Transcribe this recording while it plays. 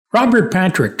Robert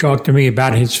Patrick talked to me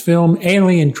about his film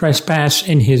Alien Trespass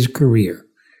and his career.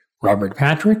 Robert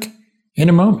Patrick, in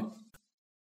a moment.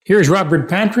 Here's Robert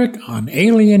Patrick on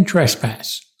Alien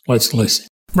Trespass. Let's listen.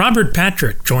 Robert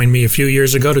Patrick joined me a few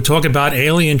years ago to talk about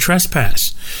Alien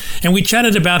Trespass, and we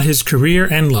chatted about his career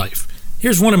and life.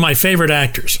 Here's one of my favorite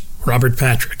actors, Robert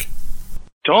Patrick.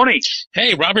 Tony.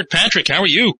 Hey, Robert Patrick, how are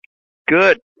you?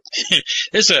 Good.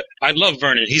 I love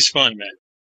Vernon. He's fun, man.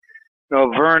 No,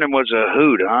 Vernon was a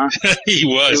hoot, huh? He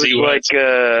was.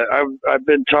 I've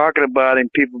been talking about him.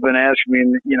 People have been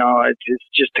asking me, it's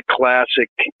just a classic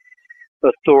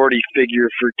authority figure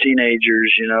for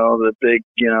teenagers, the big,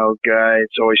 guy.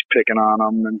 It's always picking on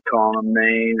them and calling them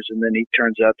names. And then he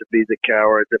turns out to be the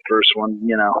coward, the first one,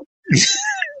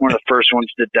 one of the first ones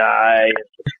to die.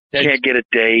 Can't get a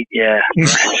date. Yeah.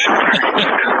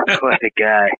 Quite a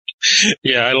guy.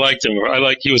 Yeah, I liked him.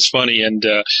 He was funny, and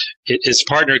his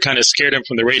partner kind of scared him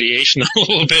from the radiation a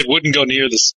little bit. Wouldn't go near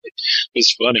this. It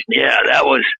was funny. Yeah, that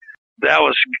was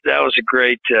a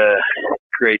great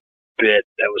bit.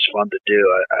 That was fun to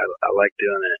do. I like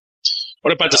doing it.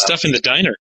 What about the stuff in the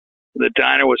diner? The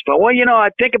diner was fun. Well, I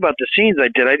think about the scenes I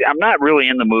did. I'm not really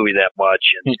in the movie that much,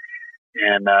 and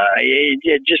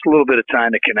just a little bit of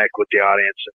time to connect with the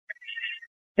audience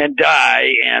and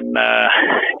die, and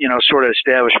sort of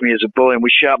establish me as a bully. And we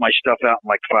shot my stuff out in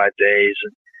like 5 days,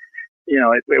 and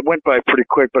it went by pretty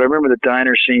quick. But I remember the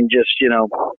diner scene. Just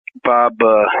Bob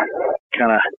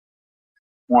kind of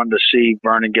wanted to see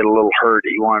Vernon get a little hurt.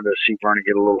 He wanted to see Vernon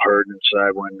get a little hurt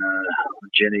inside when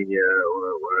Jenny,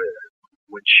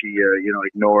 when she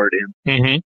ignored him.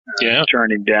 Mm-hmm.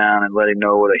 Turned him down and let him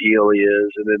know what a heel he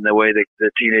is. And then the way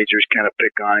the teenagers kind of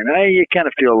pick on him, you kind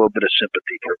of feel a little bit of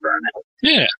sympathy for Vernon.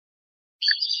 Yeah.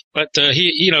 But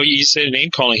you say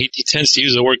name calling, he tends to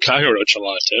use the word cockroach a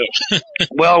lot, too.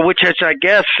 Well, which is, I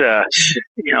guess, a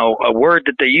word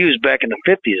that they used back in the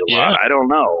 50s a lot. I don't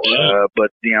know. Yeah. But,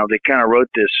 they kind of wrote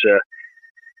this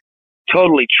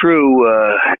totally true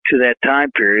to that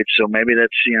time period. So maybe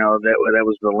that's, that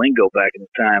was the lingo back in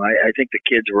the time. I think the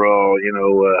kids were all,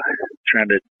 trying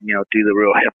to, do the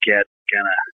real hip cat kind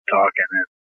of talking and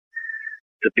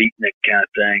the beatnik kind of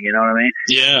thing. You know what I mean?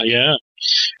 Yeah, yeah.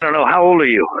 I don't know. How old are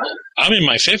you? I'm in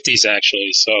my 50s,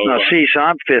 actually. So so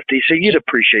I'm 50. So you'd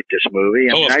appreciate this movie.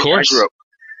 Of course.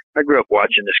 I grew up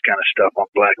watching this kind of stuff on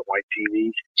black and white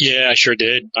TVs. Yeah, I sure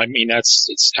did. I mean, I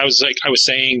was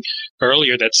saying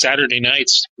earlier that Saturday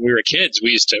nights when we were kids,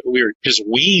 we were just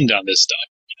weaned on this stuff.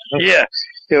 Yeah,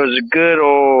 it was a good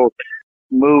old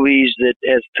movies that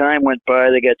as time went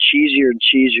by, they got cheesier and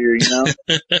cheesier.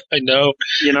 I know.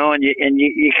 And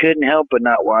you couldn't help but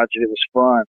not watch it. It was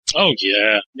fun. Oh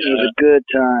yeah, it was a good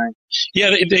time.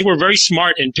 Yeah, they were very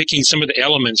smart in picking some of the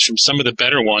elements from some of the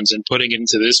better ones and putting it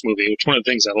into this movie, which is one of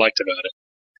the things I liked about it.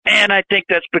 And I think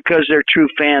that's because they're true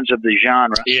fans of the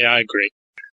genre. Yeah, I agree.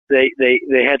 They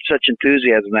had such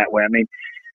enthusiasm that way. I mean,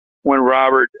 when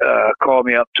Robert called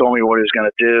me up, told me what he was going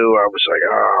to do, I was like,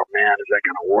 oh man, is that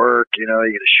going to work? You're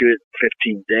going to shoot it in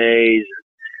 15 days.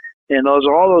 And all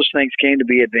those things came to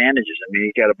be advantages. I mean,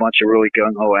 you got a bunch of really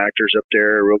gung-ho actors up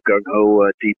there, real gung-ho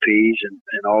DPs,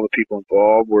 and all the people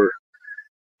involved were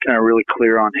kind of really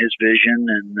clear on his vision.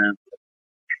 And,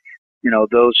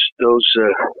 those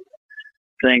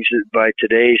things that by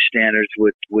today's standards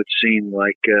would seem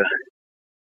like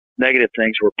negative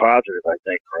things were positive, I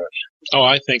think, for us. Oh,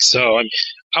 I think so.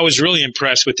 I was really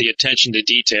impressed with the attention to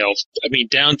detail. I mean,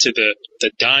 down to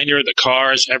the diner, the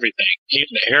cars, everything, even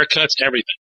the haircuts,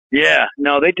 everything. Yeah,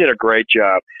 no, they did a great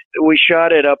job. We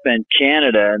shot it up in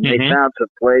Canada, and they found some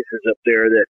places up there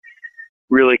that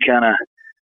really kind of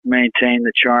maintained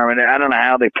the charm. And I don't know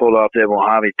how they pulled off that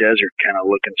Mojave Desert kind of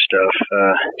looking stuff.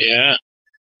 Yeah.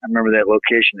 I remember that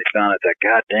location they found. I thought,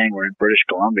 God dang, we're in British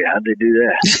Columbia. How'd they do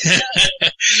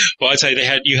that? Well, I tell you,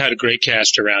 you had a great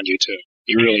cast around you, too.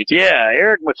 You really did. Yeah,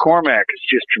 Eric McCormack is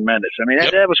just tremendous. I mean,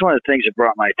 that was one of the things that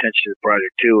brought my attention to the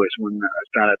project, too, is when I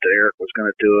found out that Eric was going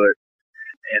to do it.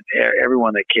 And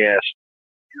everyone they cast,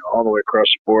 all the way across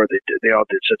the board, they all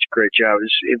did such a great job.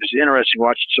 It was interesting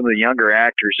watching some of the younger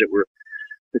actors that were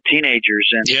the teenagers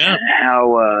and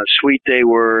how sweet they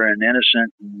were and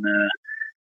innocent, and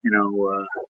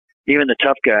even the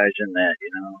tough guys in that.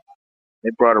 They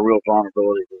brought a real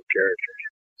vulnerability to the characters.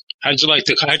 How'd you like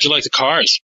the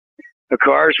cars? The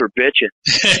cars were bitching.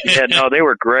 Yeah, no, they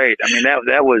were great. I mean,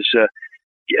 that was.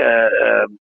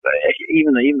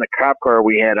 Even the cop car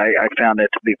we had, I found that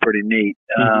to be pretty neat.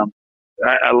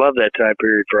 I love that time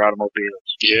period for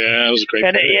automobiles. Yeah, it was a great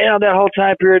and period. That whole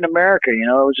time period in America, it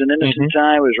was an innocent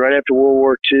time. It was right after World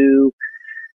War II.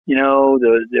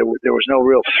 There was no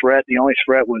real threat. The only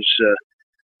threat was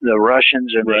the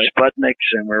Russians and the Sputniks,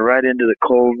 and we're right into the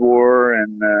Cold War,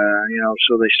 and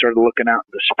so they started looking out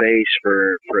into space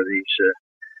for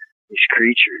these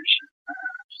creatures,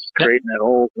 creating that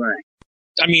whole thing.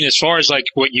 I mean, as far as like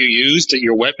what you used,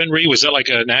 your weaponry, was that like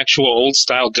an actual old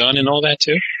style gun and all that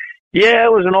too? Yeah,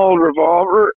 it was an old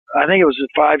revolver. I think it was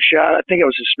a 5-shot. I think it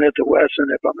was a Smith & Wesson,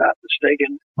 if I'm not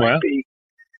mistaken. Wow. I think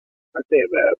it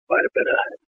might have been a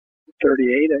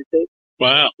 38, I think.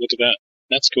 Wow, look at that.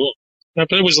 That's cool. But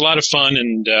it was a lot of fun,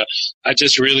 and I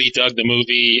just really dug the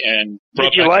movie. And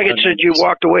did you like it? Since you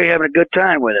walked away having a good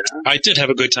time with it? Huh? I did have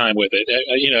a good time with it.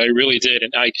 I really did,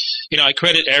 and I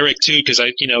credit Eric too, because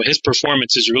his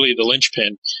performance is really the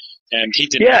linchpin, and he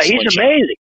did. Yeah, he's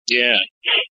amazing. Yeah,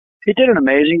 he did an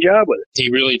amazing job with it. He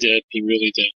really did. He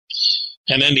really did.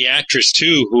 And then the actress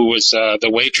too, who was the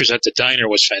waitress at the diner,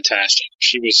 was fantastic.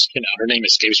 She was, her name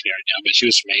escapes me right now, but she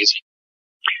was amazing.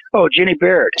 Oh, Jeannie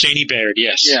Baird. Jeannie Baird,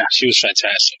 yes. Yeah. She was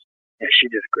fantastic. Yeah, she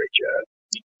did a great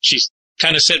job. She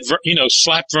kind of said,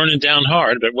 slapped Vernon down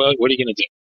hard, but well, what are you going to do?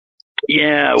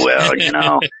 Yeah,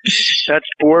 well, that's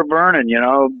poor Vernon.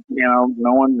 No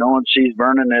one sees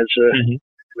Vernon as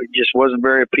it just wasn't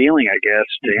very appealing, I guess,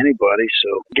 to anybody.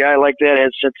 So a guy like that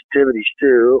has sensitivities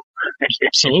too.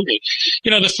 Absolutely.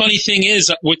 The funny thing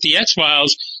is, with the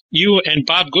X-Files, you and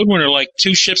Bob Goodwin are like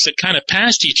two ships that kind of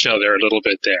passed each other a little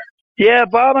bit there. Yeah,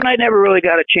 Bob and I never really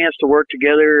got a chance to work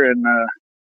together, and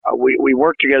we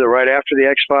worked together right after the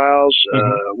X-Files.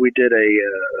 We did a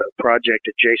project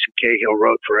that Jason Cahill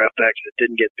wrote for FX that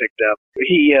didn't get picked up.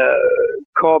 He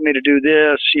called me to do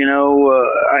this.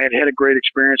 I had a great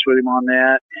experience with him on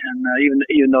that, and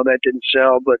even though that didn't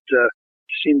sell, but it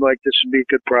seemed like this would be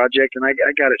a good project, and I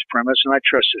got his premise, and I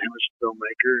trusted him as a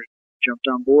filmmaker. Jumped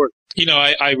on board.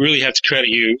 I really have to credit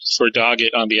you for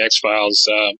Doggett on the X-Files.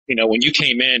 When you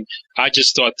came in, I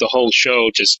just thought the whole show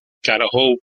just got a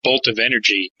whole bolt of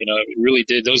energy. It really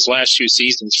did. Those last few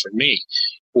seasons for me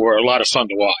were a lot of fun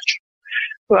to watch.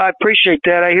 Well, I appreciate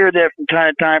that. I hear that from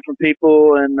time to time from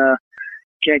people, and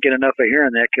can't get enough of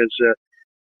hearing that because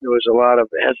there was a lot of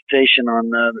hesitation on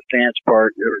the fans'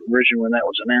 part originally when that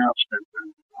was announced. And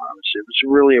it was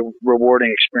really a rewarding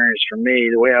experience for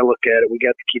me. The way I look at it, we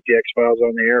got to keep the X-Files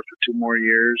on the air for 2 more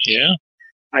years. Yeah.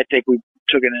 I think we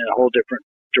took it in a whole different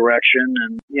direction,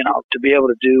 and to be able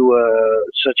to do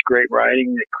such great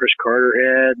writing that Chris Carter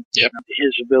had,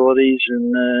 his abilities,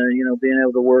 and being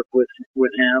able to work with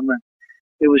him, and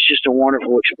it was just a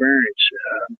wonderful experience.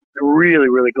 Really,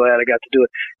 really glad I got to do it.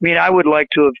 I mean, I would like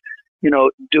to have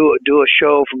do a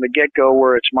show from the get-go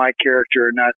where it's my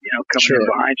character, not coming in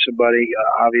behind somebody,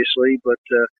 obviously, but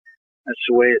that's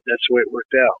the way it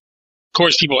worked out. Of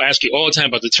course, people ask you all the time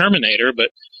about the Terminator, but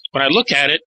when I look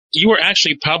at it, you were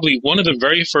actually probably one of the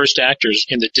very first actors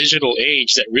in the digital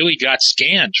age that really got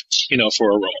scanned,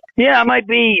 for a role. Yeah, I might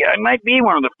be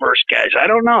one of the first guys. I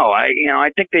don't know.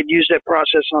 I think they'd use that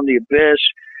process on The Abyss.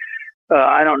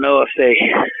 I don't know if they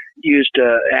used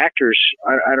actors.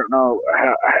 I don't know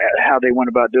how they went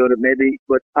about doing it, maybe,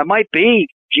 but I might be.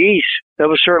 Geez, that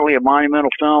was certainly a monumental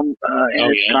film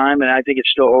in its time, and I think it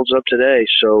still holds up today.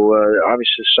 So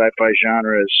obviously, the sci-fi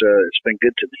genre it's been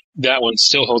good to me. That one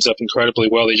still holds up incredibly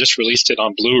well. They just released it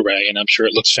on Blu-ray, and I'm sure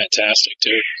it looks fantastic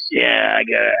too. Yeah,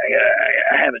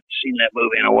 I haven't seen that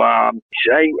movie in a while.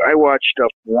 I watch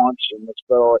stuff once, and that's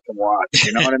about all I can watch.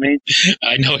 You know what I mean?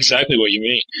 I know exactly what you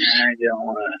mean. I don't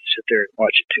want to sit there and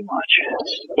watch it too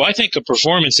much. Well, I think a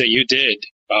performance that you did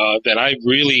that I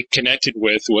really connected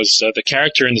with was the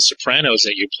character in The Sopranos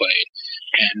that you played.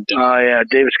 And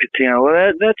David Scatino.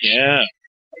 Well, that's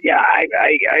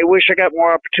I wish I got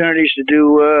more opportunities to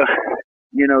do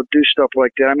do stuff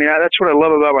like that. I mean, that's what I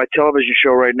love about my television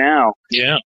show right now.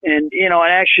 Yeah. And and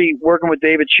actually working with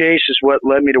David Chase is what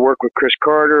led me to work with Chris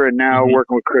Carter, and now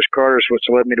working with Chris Carter is what's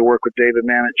led me to work with David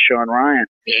Mamet and Sean Ryan.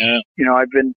 Yeah.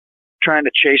 I've been trying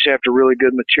to chase after really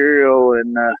good material,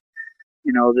 and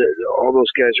all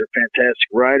those guys are fantastic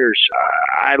writers.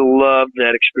 I love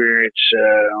that experience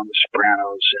on The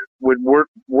Sopranos. Would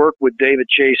work with David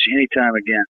Chase anytime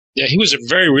again. Yeah, he was a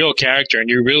very real character, and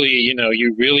you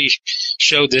really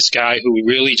showed this guy who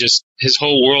really just his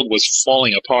whole world was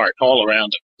falling apart all around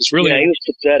him. It was really he was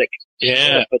pathetic.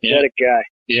 Yeah, pathetic guy.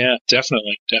 Yeah,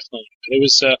 definitely. It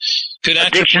was good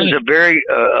actor. Addiction's a very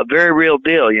real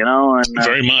deal, and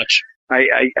very much.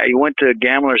 I went to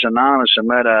Gamblers Anonymous and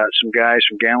met some guys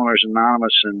from Gamblers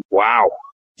Anonymous, and wow.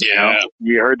 Yeah.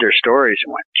 You heard their stories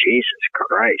and went, Jesus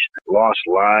Christ, lost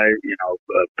lives,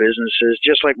 businesses,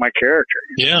 just like my character.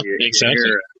 Yeah, exactly.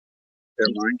 Their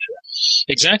mindset.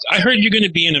 Exactly. I heard you're going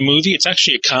to be in a movie. It's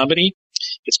actually a comedy.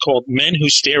 It's called Men Who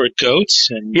Stare at Goats,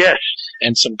 and Yes.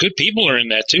 and some good people are in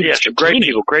that too. Yes, Mr. great Clooney.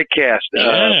 people, great cast.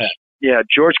 Yeah. Yeah,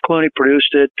 George Clooney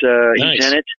produced it. Nice.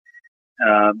 He's in it.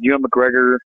 Ewan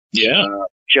McGregor, Yeah.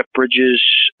 Jeff Bridges,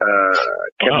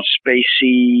 Kevin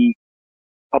Spacey,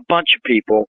 a bunch of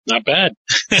people. Not bad.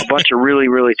 A bunch of really,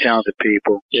 really talented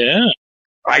people. Yeah.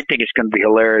 I think it's going to be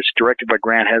hilarious. Directed by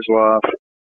Grant Heslov.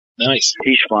 Nice.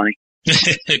 He's funny.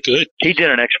 Good. He did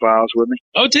an X-Files with me.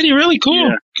 Oh, did he really? Cool.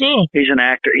 Yeah. Cool. He's an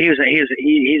actor. He's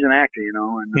an actor, you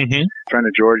know, and Mm-hmm. friend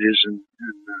of George's, and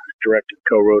directed,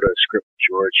 co-wrote a script with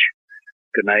George.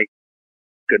 Good night.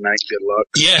 Good night. Good luck.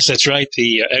 Yes, that's right.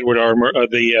 The Edward R.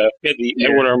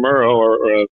 Edward R. Murrow or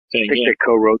thing. I think they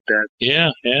co-wrote that. Yeah.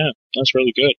 That's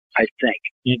really good. I think.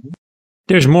 Mm-hmm.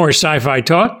 There's more sci-fi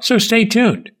talk, so stay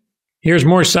tuned. Here's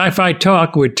more sci-fi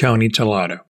talk with Tony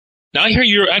Tolato. Now, I hear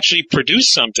you actually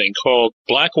produced something called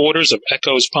Black Waters of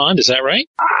Echoes Pond. Is that right?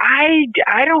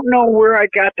 I don't know where I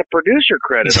got the producer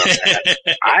credit on that.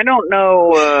 I don't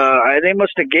know. They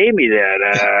must have gave me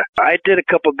that. I did a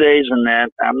couple days in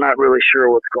that. I'm not really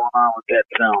sure what's going on with that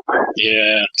film.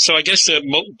 Yeah. So I guess the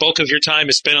bulk of your time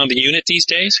is spent on the unit these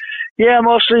days? Yeah,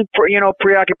 mostly,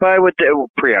 preoccupied with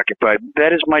preoccupied.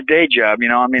 That is my day job, you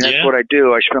know. I mean, that's what I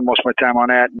do. I spend most of my time on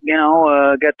that. You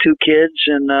know, got 2 kids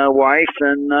and a wife,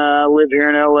 and live here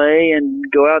in L.A. and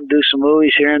go out and do some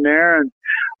movies here and there and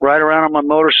ride around on my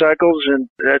motorcycles, and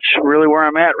that's really where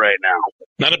I'm at right now.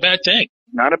 Not a bad thing.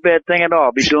 Not a bad thing at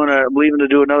all. I'm leaving to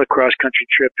do another cross-country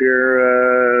trip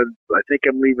here. I think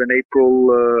I'm leaving April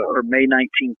or May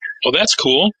 19th. Oh, that's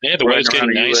cool. Yeah, the weather's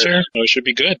getting nicer. Oh, it should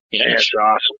be good. Yeah, it's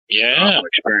awesome. Yeah. Awesome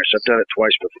experience. I've done it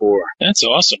twice before. That's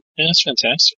awesome. Yeah, that's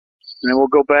fantastic. And then we'll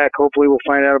go back. Hopefully we'll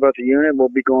find out about the unit. We'll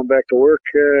be going back to work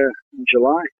in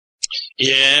July.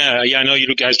 Yeah, I know you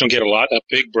guys don't get a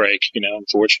big break,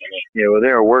 unfortunately. Yeah, well,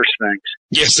 there are worse things.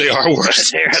 Yes, they are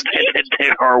worse.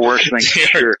 There are worse things, for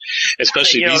sure.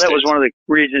 Especially that was one of the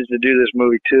reasons to do this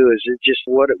movie, too, is it just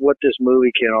what this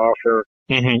movie can offer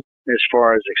as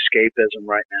far as escapism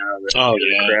right now.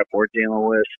 The crap we're dealing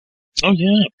with. Oh,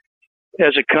 yeah.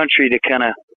 As a country, to kind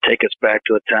of take us back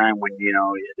to a time when,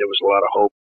 there was a lot of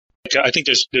hope. I think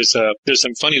there's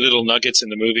some funny little nuggets in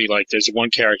the movie. Like there's one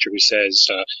character who says,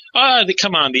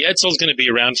 come on, the Edsels going to be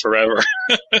around forever.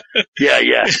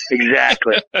 Yeah,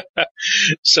 exactly.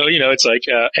 So, it's like,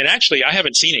 and actually I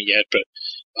haven't seen it yet, but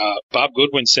Bob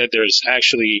Goodwin said there's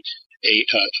actually a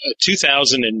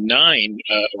 2009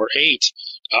 or 8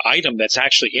 item that's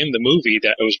actually in the movie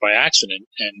that was by accident,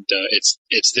 and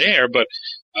it's there, but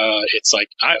it's like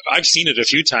I've seen it a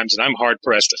few times, and I'm hard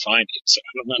pressed to find it. So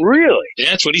I don't know. Really? Yeah,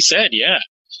 that's what he said. Yeah,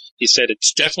 he said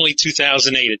it's definitely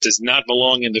 2008. It does not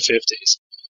belong in the 50s.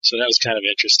 So that was kind of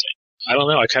interesting. I don't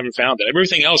know. I haven't found it.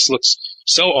 Everything else looks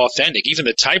so authentic. Even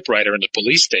the typewriter in the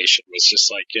police station was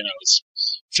just like as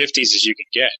 50s as you can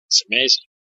get. It's amazing.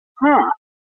 Huh.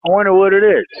 I wonder what it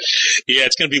is. Yeah,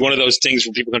 it's going to be one of those things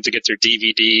where people have to get their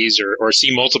DVDs or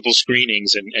see multiple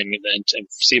screenings and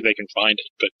see if they can find it.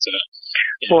 But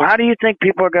Well, how do you think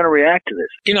people are going to react to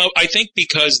this? I think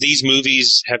because these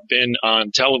movies have been on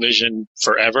television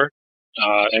forever.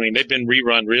 They've been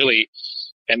rerun really,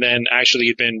 and then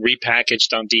actually been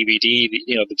repackaged on DVD.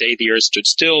 The Day the Earth Stood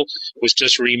Still was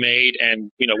just remade, and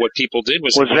what people did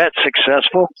was that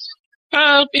successful?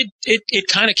 It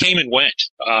kind of came and went.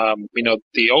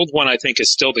 The old one I think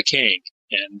is still the king,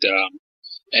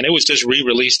 and it was just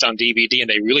re-released on DVD, and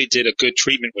they really did a good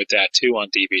treatment with that too on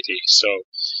DVD. So,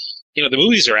 the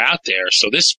movies are out there, so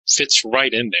this fits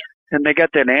right in there. And they got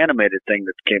that animated thing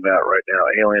that came out right now,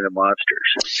 Alien and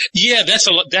Monsters. Yeah,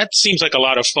 that seems like a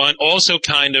lot of fun. Also,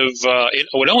 kind of, it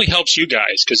only helps you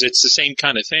guys because it's the same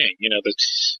kind of thing.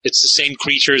 It's the same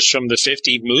creatures from the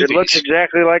 50 movies. It looks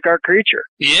exactly like our creature.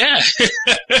 Yeah,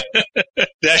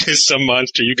 that is some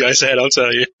monster you guys had. I'll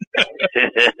tell you.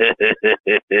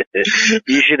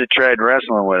 You should have tried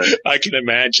wrestling with it. I can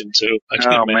imagine too.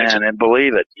 Man, and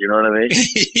believe it. You know what I mean?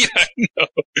 Yeah, I know.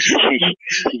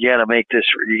 You got to make this.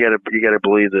 You got to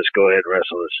believe this. Go ahead and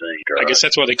wrestle this thing. I guess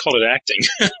that's why they call it acting.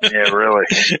 Yeah, really.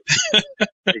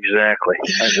 Exactly.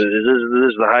 This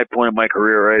is the high point of my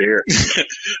career right here.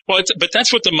 Well, but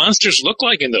that's what the monsters look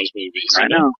like in those movies. I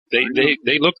know.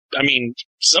 They look.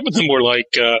 Some of them were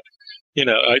like.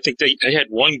 I think they had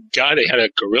one guy. They had a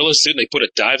gorilla suit. And they put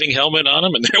a diving helmet on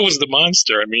him, and there was the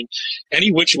monster.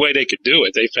 Any which way they could do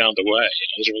it, they found a way.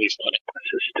 It was really funny.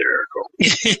 That's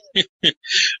hysterical.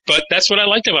 But that's what I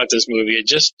liked about this movie.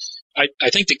 I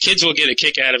think the kids will get a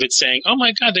kick out of it saying, oh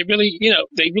my God, they really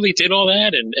did all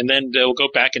that. And then they'll go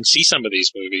back and see some of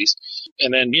these movies.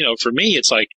 And then, for me,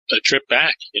 it's like a trip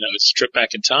back, it's a trip back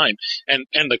in time.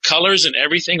 And the colors and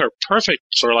everything are perfect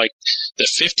for like the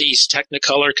 50s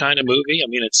Technicolor kind of movie. I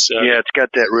mean, it's got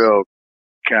that real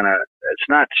kind of, it's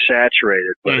not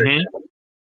saturated, but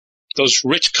those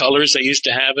rich colors they used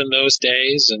to have in those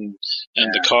days, and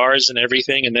the cars and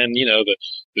everything, and then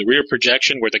the rear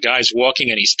projection where the guy's walking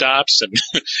and he stops and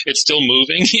it's still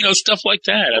moving, stuff like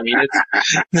that. I mean,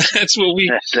 that's what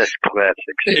that's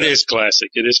classic. It is classic.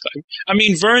 It is. I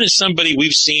mean, Vern is somebody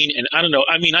we've seen, and I don't know.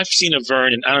 I mean, I've seen a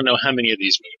Vern, and I don't know how many of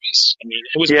these movies. I mean,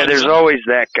 it was there's always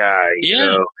that guy.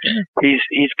 Yeah,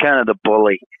 he's kind of the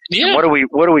bully. Yeah. And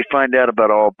what do we find out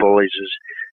about all bullies is.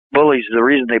 Bullies, the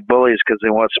reason they bully is because they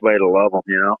want somebody to love them,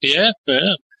 Yeah.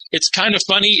 It's kind of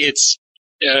funny. It's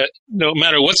no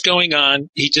matter what's going on,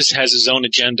 he just has his own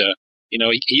agenda.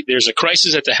 There's a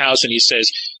crisis at the house, and he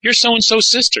says, "You're so-and-so's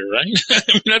sister, right?" I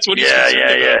mean, that's what he says.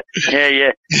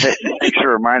 Yeah. Thanks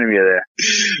for reminding me of that.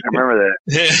 I remember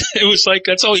that. It was like,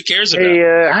 that's all he cares about.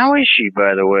 Hey, how is she,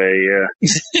 by the way?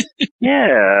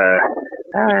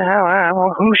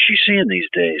 Who's she seeing these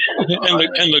days?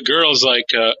 And the girl's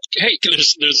like, hey,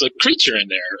 there's a creature in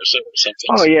there or something.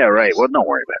 Oh, yeah, right. Well, don't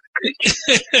worry about the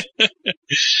creature.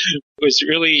 It was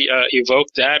really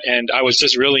evoked that, and I was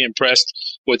just really impressed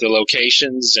with the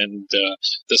locations and the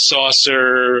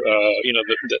saucer.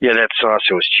 That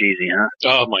saucer was cheesy, huh?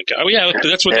 Oh my God! Oh yeah,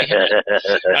 that's what they had.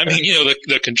 I mean,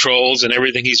 the controls and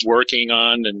everything he's working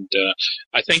on, and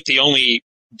I think the only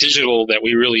digital that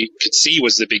we really could see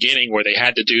was the beginning where they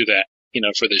had to do that,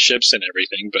 for the ships and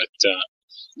everything. But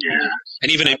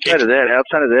and even outside of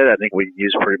that, I think we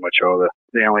used pretty much all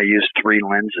they only used 3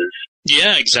 lenses.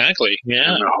 Yeah, exactly.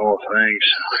 Yeah, and the whole thing.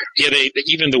 Yeah,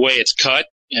 even the way it's cut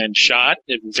and shot,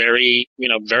 it very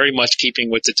much keeping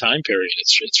with the time period.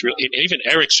 It's really, even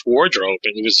Eric's wardrobe,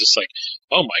 and it was just like,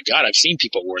 oh my God, I've seen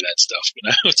people wear that stuff.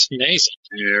 It's amazing.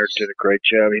 Yeah, Eric did a great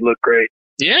job. He looked great.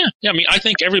 Yeah. I mean, I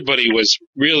think everybody was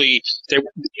really there,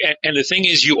 and the thing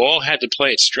is, you all had to play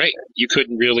it straight. You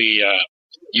couldn't really,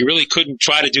 you really couldn't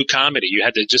try to do comedy. You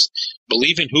had to just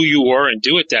believe in who you were and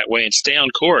do it that way and stay on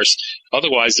course.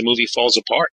 Otherwise, the movie falls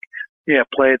apart. Yeah,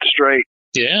 play it straight.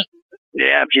 Yeah.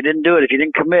 Yeah, if you didn't do it, if you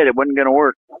didn't commit, it wasn't going to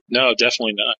work. No,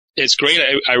 definitely not. It's great.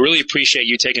 I really appreciate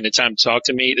you taking the time to talk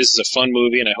to me. This is a fun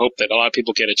movie, and I hope that a lot of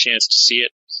people get a chance to see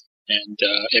it. And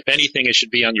if anything, it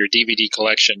should be on your DVD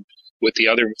collection with the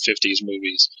other 50s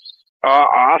movies.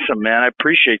 Awesome, man. I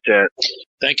appreciate that.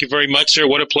 Thank you very much, sir.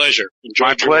 What a pleasure.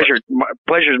 My pleasure. My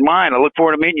pleasure's mine. I look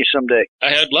forward to meeting you someday.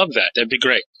 I'd love that. That'd be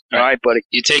great. All right, buddy.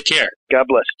 You take care. God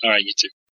bless. All right, you too.